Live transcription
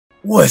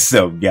What's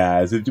up,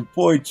 guys? It's your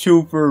boy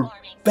Trooper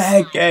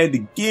back at it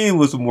again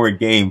with some more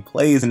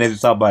gameplays, and as you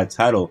saw by the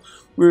title,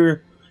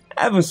 we're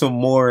having some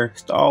more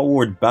Star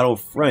Wars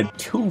Battlefront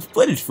 2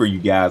 footage for you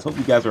guys. Hope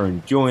you guys are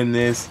enjoying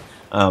this.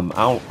 I'm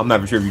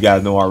not sure if you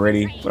guys know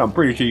already, but I'm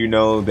pretty sure you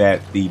know that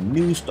the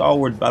new Star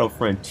Wars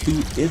Battlefront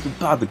 2 is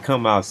about to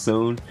come out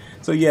soon.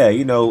 So yeah,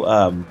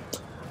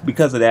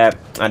 because of that,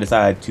 I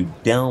decided to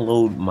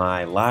download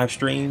my live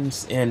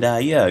streams and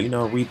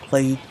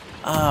replay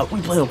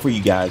them for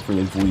you guys for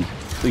this week.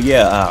 So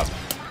yeah,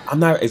 I'm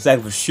not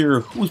exactly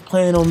sure who's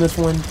playing on this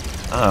one.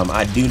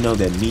 I do know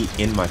that me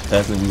and my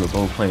cousin, we were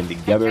both playing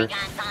together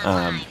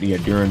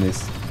during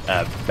this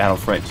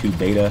Battlefront 2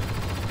 beta.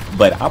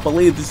 But I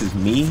believe this is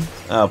me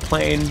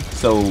playing,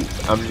 so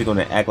I'm just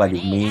gonna act like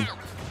it's me.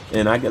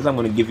 And I guess I'm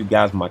gonna give you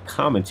guys my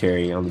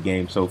commentary on the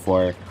game so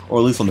far, or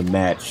at least on the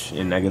match,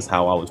 and I guess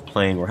how I was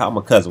playing or how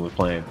my cousin was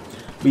playing.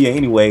 But yeah,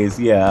 anyways,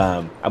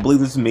 I believe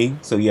this is me.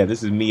 So yeah,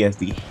 this is me as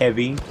the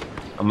Heavy.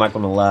 I'm not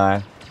gonna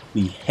lie,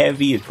 the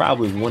Heavy is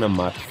probably one of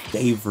my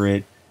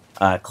favorite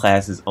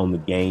classes on the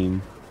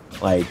game.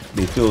 Like,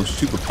 they feel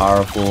super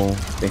powerful.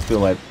 They feel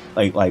like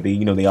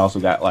they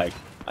also got like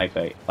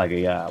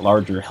a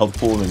larger health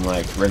pool than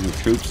like regular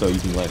troops, so you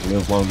can like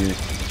live longer.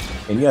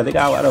 And yeah, they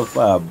got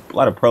a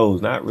lot of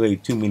pros, not really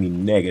too many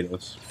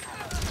negatives.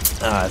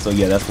 So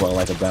yeah, that's what I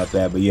like about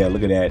that. But yeah,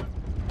 look at that.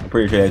 I'm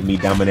pretty sure that's me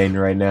dominating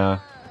right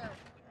now.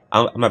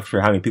 I'm not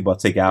sure how many people I'll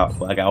take out,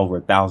 but I got over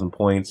 1,000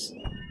 points.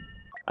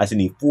 I just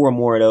need 4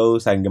 more of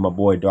those so I can get my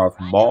boy Darth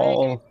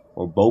Maul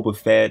or Boba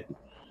Fett.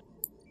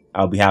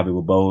 I'll be happy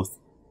with both.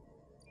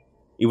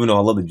 Even though I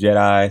love the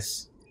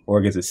Jedis or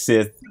against a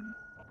Sith,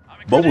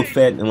 Boba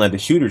Fett and like the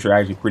shooters are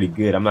actually pretty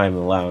good. I'm not even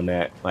allowing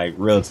that. Like,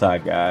 real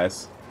talk,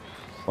 guys.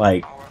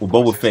 Like, with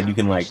Boba Fett, you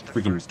can like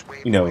freaking,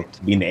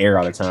 be in the air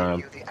all the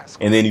time.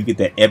 And then you get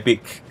that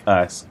epic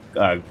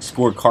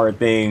scorecard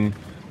thing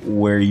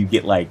where you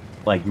get like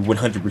you're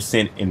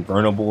 100%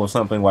 invulnerable or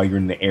something while you're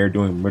in the air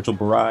doing ritual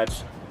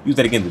barrage. Use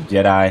that against the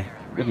Jedi.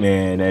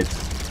 Man,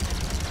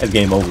 that's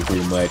game over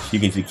pretty much. You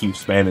can just keep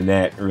spamming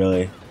that,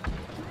 really.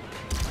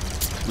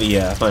 But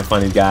yeah, I find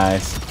funny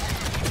guys.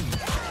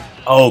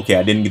 Oh, okay,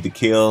 I didn't get the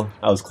kill.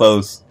 I was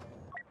close.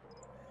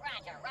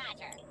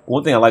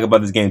 One thing I like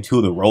about this game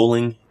too, the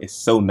rolling is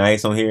so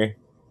nice on here.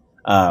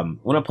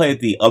 When I played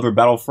the other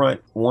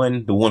Battlefront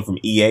one, the one from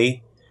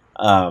EA,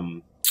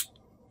 I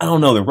don't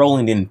know, the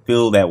rolling didn't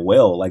feel that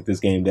well like this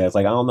game does.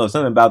 Like, I don't know,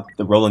 something about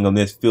the rolling on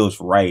this feels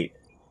right.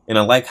 And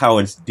I like how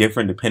it's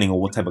different depending on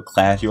what type of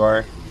class you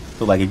are.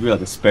 So like if you're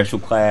like a special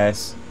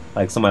class,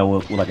 like somebody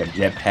with like a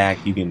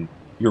jetpack,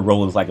 your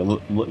roll is like a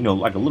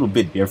little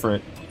bit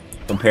different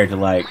compared to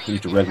like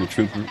just the regular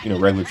troops,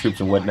 regular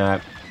troops and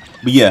whatnot.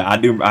 But yeah, I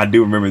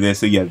do remember this.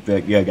 So yeah,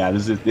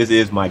 guys, this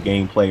is my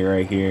gameplay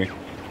right here.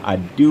 I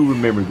do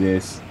remember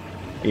this.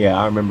 Yeah,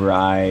 I remember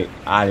I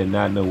did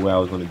not know what I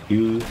was gonna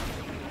do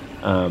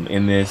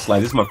in this.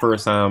 Like, this is my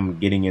first time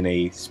getting in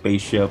a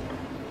spaceship.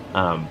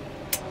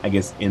 I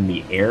guess in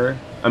the air.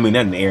 I mean,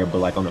 not in the air, but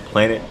like on the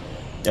planet.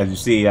 As you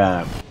see,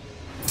 I'm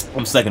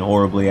sucking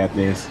horribly at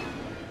this.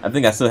 I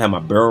think I still have my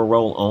barrel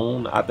roll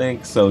on, I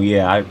think. So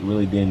yeah, I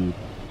really didn't.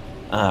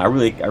 I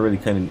really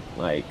couldn't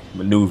like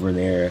maneuver in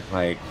the air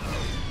like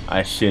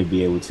I should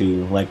be able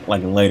to. Like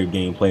in later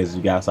gameplays, as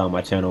you guys saw on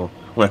my channel,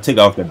 when I took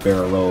off the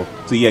barrel roll.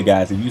 So yeah,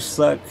 guys, if you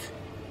suck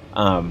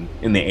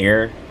in the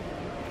air,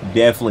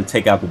 definitely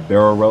take out the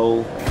barrel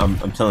roll.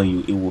 I'm telling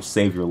you, it will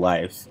save your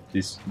life.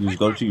 Just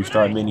go to your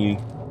start menu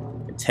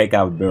and take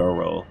out the barrel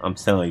roll. I'm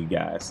telling you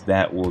guys,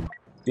 that will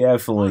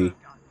definitely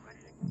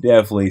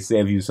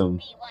save you some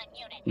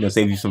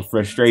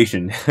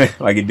frustration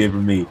like it did for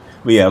me.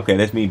 But yeah, okay,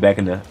 that's me back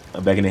in the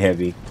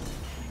Heavy.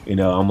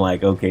 I'm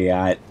like, okay,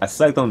 I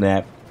sucked on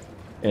that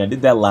and I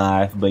did that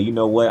live, but you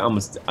know what, I'm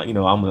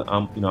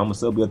gonna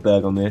still be a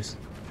thug on this.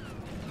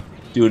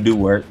 Do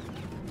work.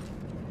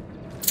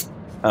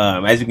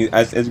 As you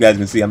guys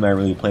can see, I'm not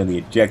really playing the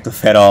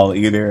objective at all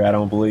either. I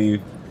don't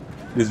believe.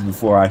 This is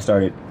before I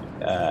started,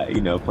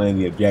 playing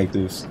the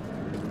objectives.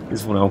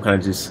 This is when I'm kind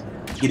of just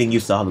getting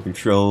used to all the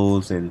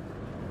controls and,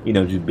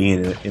 just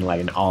being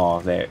in awe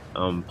that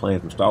I'm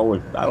playing some Star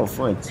Wars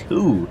Battlefront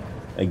 2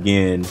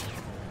 again.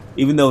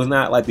 Even though it's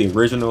not like the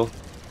original,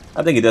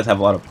 I think it does have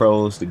a lot of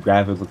pros. The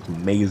graphics look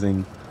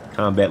amazing.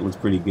 Combat looks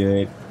pretty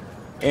good.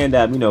 And,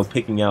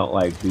 picking out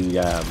like the,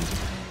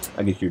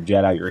 I guess your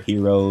Jedi, your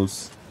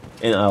heroes,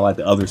 and like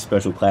the other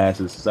special classes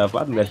and stuff.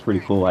 I think that's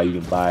pretty cool how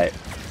you can buy it.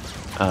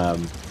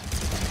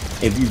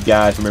 If you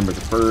guys remember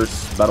the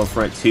first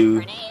Battlefront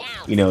 2,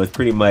 it's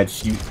pretty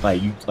much you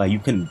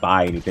couldn't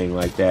buy anything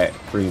like that.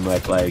 Pretty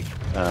much like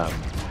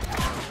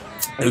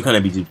it would kind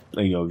of be just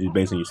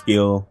based on your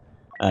skill.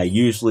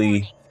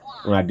 Usually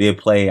when I did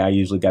play, I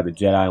usually got the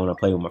Jedi when I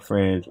played with my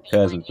friends,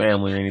 cousins,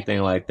 family, or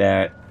anything like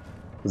that,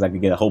 because I could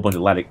get a whole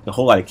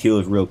lot of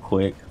kills real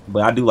quick.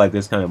 But I do like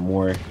this kind of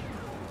more.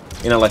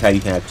 And I like how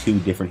you can have 2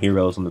 different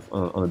heroes on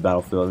the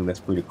battlefield, and that's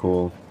pretty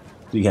cool.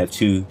 So you have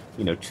two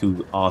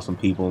awesome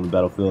people on the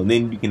battlefield, and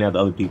then you can have the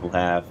other people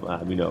have,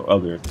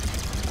 other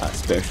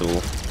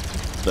special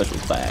special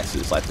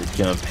classes like the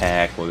jump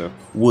pack or the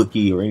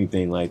Wookiee or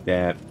anything like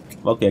that.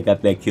 Okay, I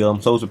got that kill.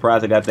 I'm so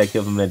surprised I got that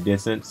kill from that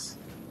distance.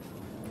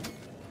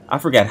 I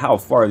forgot how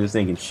far this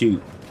thing can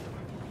shoot,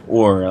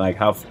 or like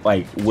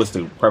what's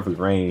the perfect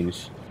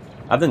range.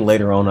 I think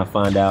later on I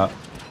find out.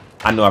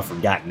 I know I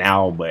forgot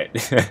now, but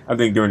I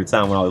think during the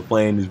time when I was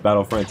playing this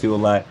Battlefront 2 a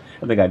lot,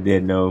 I think I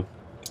did know.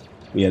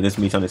 But yeah, this is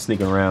me trying to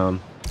sneak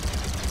around,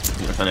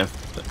 trying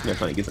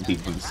to get some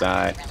people to the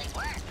side.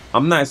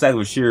 I'm not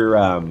exactly sure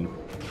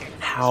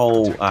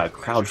how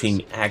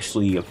crouching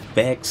actually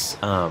affects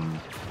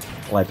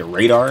like the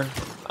radar.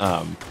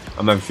 I'm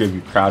not sure if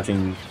you're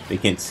crouching, they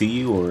can't see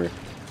you, or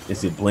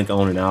is it blink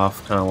on and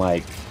off, kind of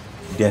like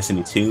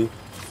Destiny 2.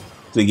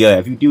 So yeah,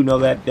 if you do know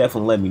that,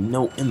 definitely let me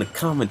know in the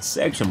comment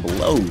section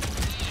below.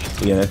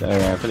 But yeah, that's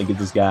alright. I'm gonna get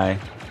this guy.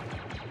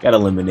 Got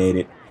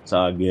eliminated. It's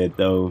all good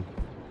though.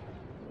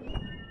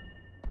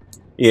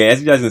 Yeah, as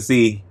you guys can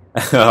see,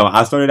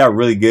 I started out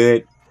really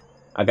good.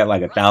 I got like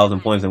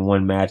 1,000 points in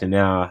one match, and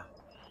now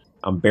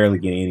I'm barely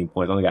getting any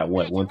points. I only got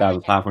what,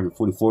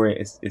 1,544?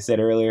 It said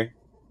earlier.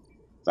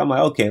 So I'm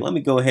like, okay, let me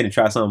go ahead and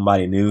try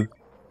somebody new.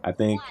 I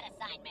think,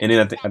 and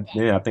then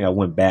I think I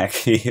went back.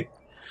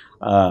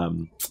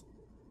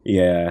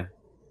 Yeah,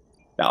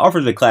 the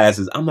offers of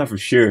classes, I'm not for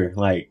sure.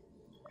 Like,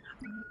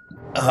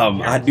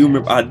 I do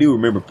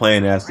remember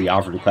playing as the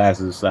offer of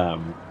classes.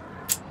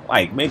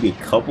 Like maybe a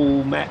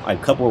couple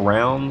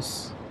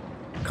rounds,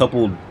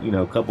 couple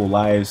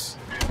lives.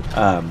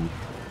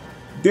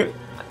 They're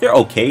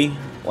okay.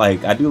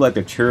 Like, I do like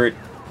their turret.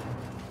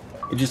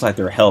 It's just like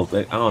their health.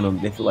 I don't know.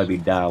 They feel like they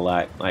die a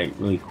lot, like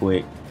really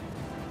quick.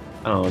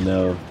 I don't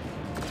know.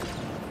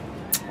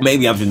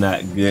 Maybe I'm just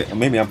not good.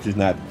 Maybe I'm just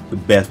not the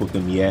best with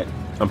them yet.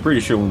 I'm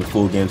pretty sure when the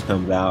full games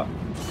comes out,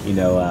 you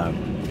know,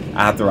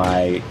 after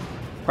I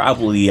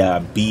probably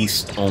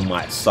beast on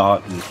my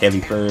assault and heavy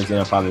furs, then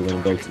I'm probably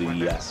gonna go to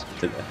the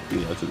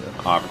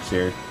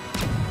officer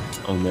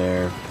on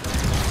there.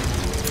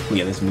 But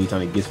yeah, this is me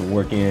trying to get some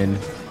work in.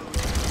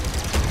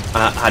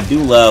 I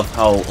do love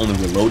how on the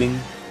reloading,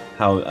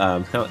 how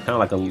kind of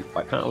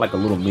like a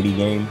little mini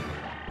game.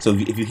 So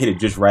if you hit it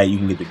just right, you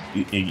can get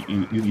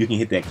you can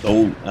hit that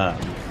gold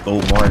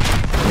mark.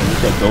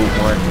 That gold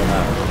mark.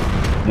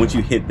 Once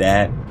you hit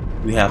that,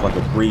 you have like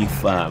a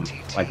brief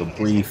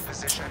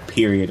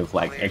period of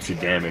like extra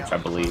damage, I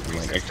believe, and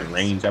like extra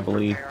range, I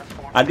believe.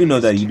 I do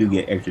know that you do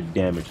get extra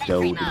damage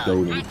though with the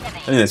golden. I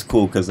think that's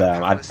cool because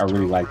I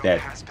really like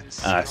that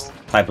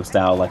type of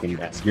style, like in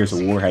Gears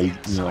of War, how you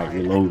like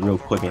reload real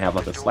quick and have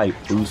like a slight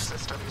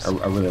boost. I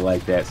really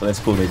like that. So that's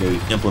cool that they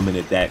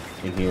implemented that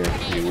in here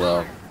as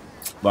well.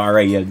 But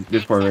alright, yeah,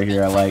 this part right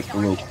here, I like a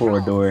little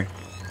corridor.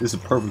 This is a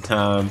perfect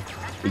time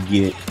to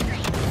get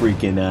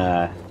freaking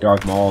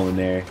Darth Maul in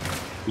there.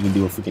 You can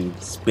do a freaking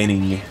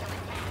spinning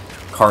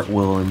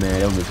cartwheel in there.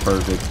 That would be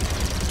perfect.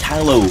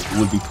 Kylo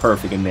would be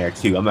perfect in there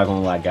too. I'm not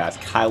gonna lie, guys.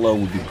 Kylo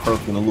would be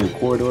perfect in a little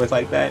corridors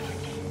like that.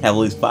 Have at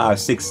least 5,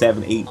 6,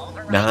 7, 8,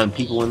 9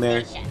 people in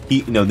there.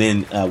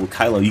 Then with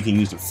Kylo, you can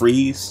use the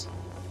freeze,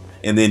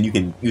 and then you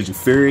can use your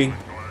fury.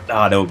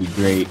 Oh, that would be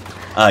great.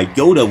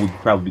 Yoda would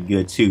probably be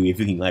good too if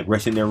you can like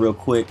rush in there real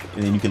quick,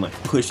 and then you can like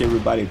push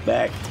everybody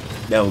back.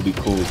 That would be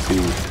cool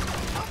too.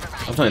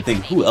 I'm trying to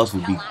think who else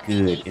would be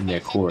good in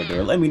that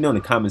corridor. Let me know in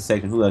the comment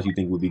section who else you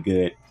think would be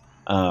good.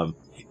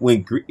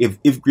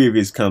 If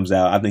Grievous comes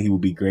out, I think he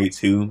would be great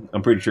too.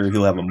 I'm pretty sure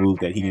he'll have a move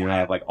that he can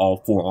have like all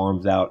 4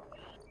 arms out,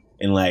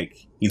 and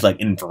like he's like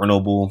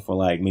invulnerable for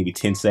like maybe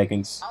 10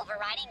 seconds.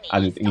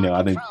 I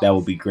think that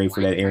would be great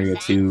for that area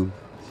too.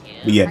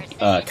 But yeah,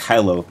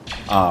 Kylo.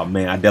 Oh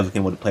man, I definitely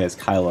can't wait to play as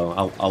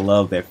Kylo. I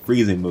love that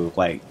freezing move.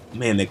 Like,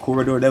 man, that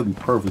corridor, that would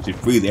be perfect to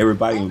freeze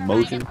everybody in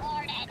motion.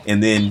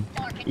 And then,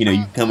 you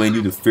come in and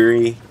do the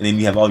fury, and then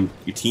you have all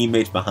your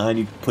teammates behind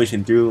you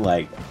pushing through.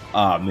 Like,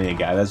 oh man,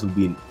 guys, that would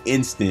be an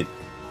instant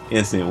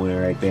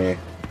winner right there.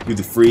 Do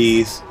the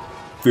freeze,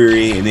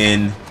 fury, and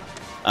then,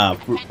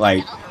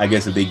 like, I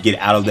guess if they get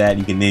out of that,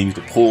 you can then use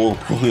the pull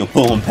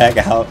them back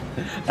out.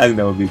 I think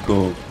that would be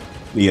cool.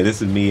 But yeah,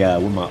 this is me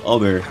with my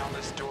other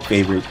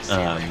favorite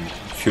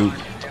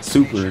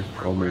super,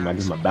 or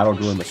maybe my battle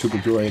droid, my super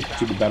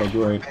battle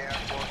droid.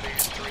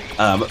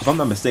 If I'm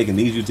not mistaken,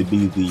 these used to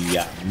be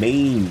the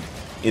main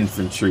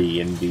infantry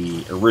in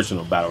the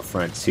original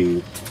Battlefront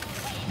 2.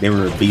 They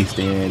were a beast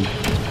then.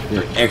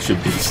 They're extra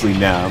beastly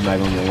now, I'm not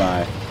gonna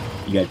lie.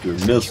 You got your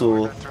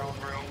missile.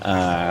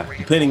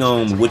 Depending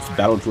on which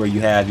battle droid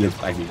you have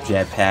like your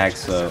jetpacks.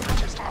 So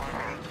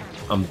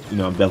I'm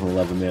definitely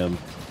loving them.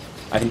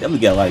 I can definitely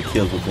get a lot of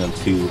kills with them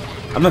too.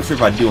 I'm not sure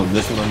if I do on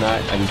this one or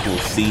not. I guess we'll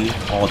see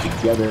all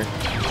together.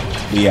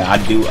 But yeah, I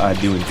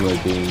do enjoy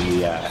being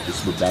the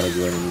super battle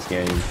droid in this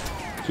game.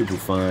 Super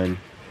fun.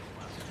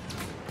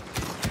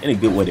 In a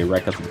good way to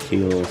rack up the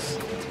kills.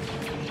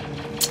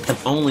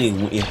 If only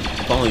when you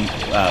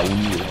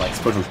like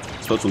special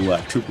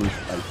troopers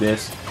like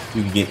this,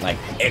 you can get like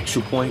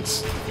extra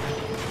points.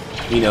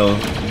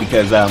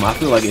 Because I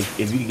feel like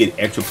if you get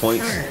extra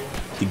points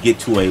to get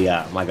to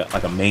a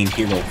like a main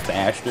hero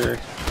faster,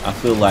 I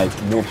feel like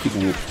more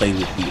people will play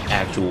with the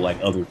actual like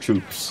other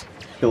troops.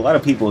 a lot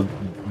of people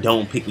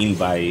don't pick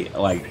anybody,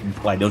 like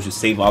they'll just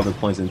save all their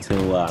points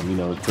until you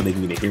know, until they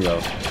can get a hero,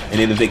 and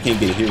then if they can't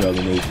get a hero,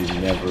 then they just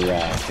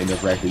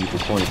never actually use the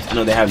points. I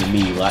know that happened to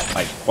me like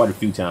quite a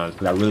few times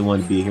because I really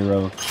wanted to be a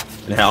hero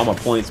and I had all my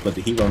points, but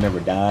the hero never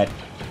died,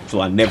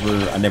 so I never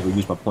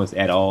used my points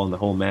at all in the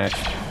whole match.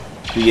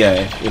 But yeah,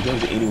 if there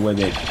was any way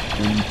that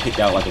when you picked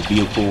out like a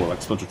vehicle or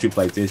like special troops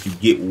like this, you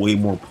get way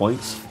more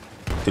points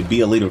to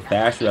be a leader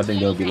faster, I think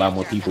there would be a lot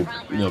more people,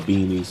 you know,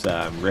 being these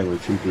regular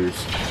troopers.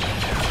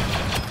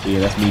 Yeah,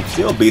 that's me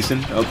still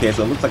beasting. Okay,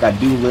 so it looks like I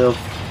do live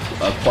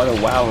quite a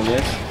while in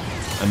this.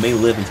 I may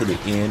live until the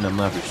end. I'm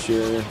not for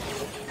sure.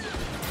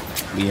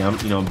 Yeah, I'm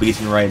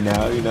beasting right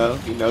now. You know,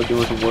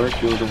 doing some work.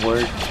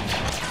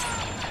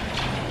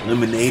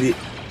 Eliminated.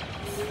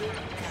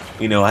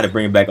 You know, I had to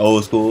bring it back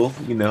old school.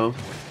 You know,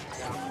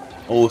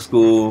 old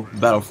school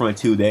Battlefront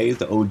 2 days,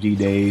 the OG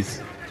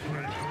days.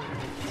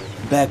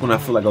 Back when I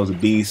feel like I was a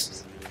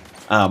beast.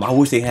 I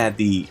wish they had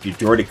the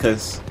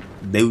Droids.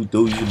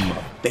 Those are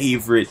my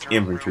favorite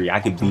infantry. I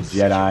could be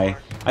Jedi.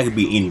 I could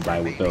be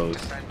anybody with those.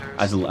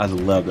 I just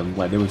love them.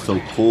 Like, they were so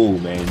cool,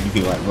 man. You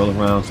can like roll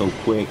around so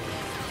quick.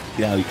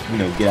 Get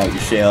out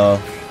your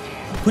shell.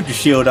 Put your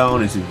shield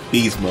on. It's just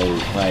beast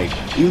mode. Like,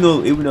 even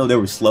though they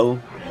were slow,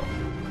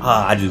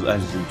 I just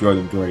enjoy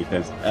them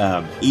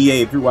Droids.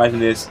 EA, if you're watching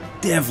this,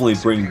 definitely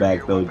bring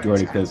back those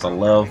Droids. I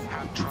love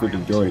the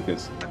freaking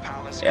Droids.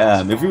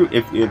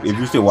 If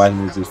you're still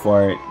watching this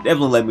far,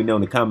 definitely let me know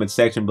in the comment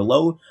section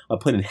below. I'll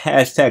put in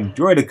hashtag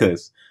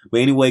Droidicus.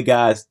 But anyway,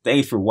 guys,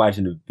 thanks for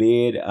watching the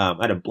vid. I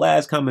had a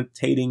blast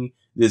commentating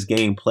this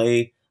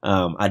gameplay.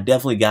 I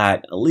definitely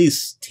got at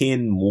least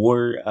 10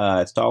 more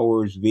Star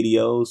Wars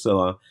videos,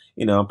 so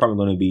you know, I'm probably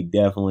going to be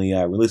definitely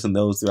releasing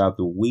those throughout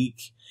the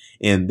week.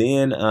 And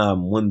then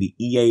when the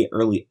EA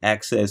Early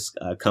Access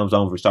comes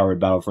on for Star Wars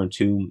Battlefront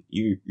 2,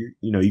 you're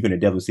going to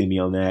definitely see me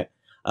on that.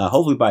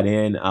 Hopefully by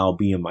then I'll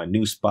be in my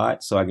new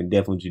spot, so I can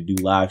definitely just do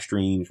live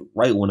streams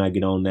right when I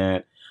get on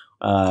that.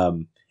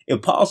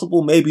 If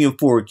possible, maybe in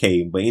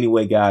 4K. But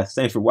anyway, guys,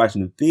 thanks for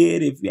watching the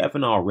vid. If you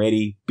haven't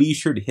already, be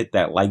sure to hit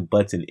that like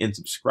button and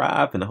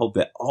subscribe. And I hope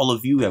that all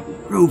of you have a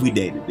groovy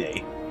day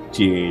today.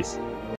 Cheers.